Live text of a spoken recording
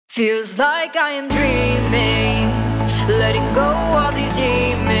Feels like I am dreaming, letting go all these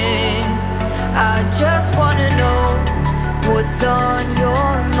demons. I just wanna know what's on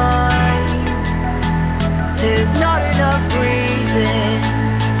your mind. There's not enough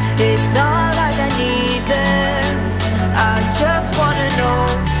reasons, it's not like I need them. I just wanna know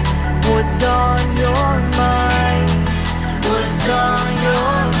what's on your mind. What's on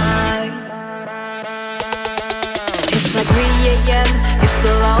your mind? It's like 3 AM, you're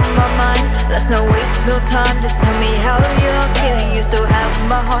still on my mind. Let's not waste no time, just tell me how you're feeling. You still have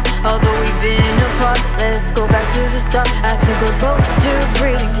my heart, although we've been apart. Let's go back to the start, I think we're both too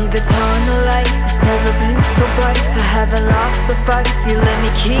breathing. See the tunnel light, it's never been so bright. I haven't lost the fight, you let me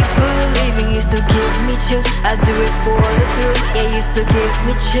keep believing. You still give me chills, I do it for the thrill. Yeah, you still give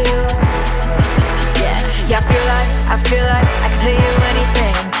me chills. Yeah, I feel like I can tell you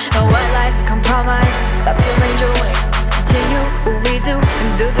anything. No white lies, compromise, just stop your range away. Let's continue what we do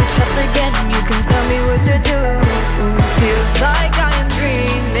and build the trust again. You can tell me what to do. Feels like I am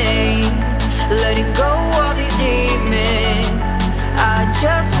dreaming, letting go all these demons. I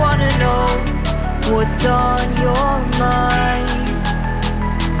just wanna know what's on your mind.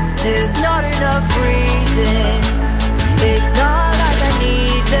 There's not enough reasons, it's not like I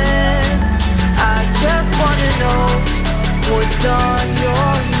need them. I just wanna know what's on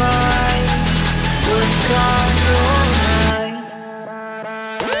your mind. What's on your mind?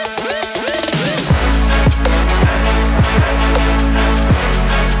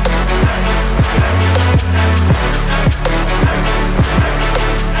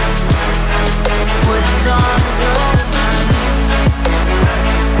 What's on your mind?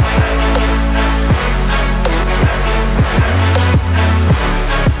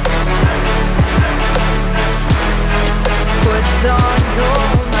 What's on your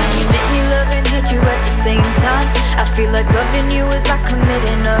mind? You make me love and hate you at the same time. I feel like loving you is like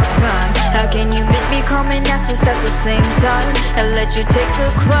committing a crime. How can you make me come and act just at the same time and let you take the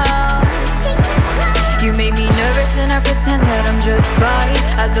crown? You made me nervous and I pretend that I'm just fine.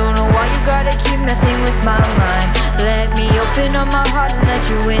 I don't know why you gotta keep messing with my mind. Let me open up my heart and let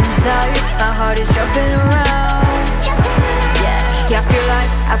you inside. My heart is jumping around. Yeah,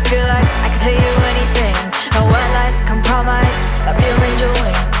 I feel like I can tell you anything. No white lies, compromise, just stop your range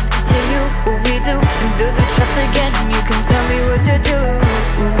away. Let's continue what we do and build the trust again. You can tell me what to do.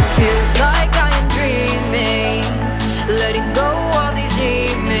 Feels like I am dreaming, letting go all these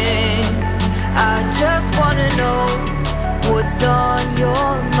demons. I just wanna know what's on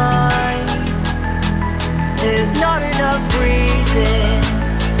your mind. There's not enough reason,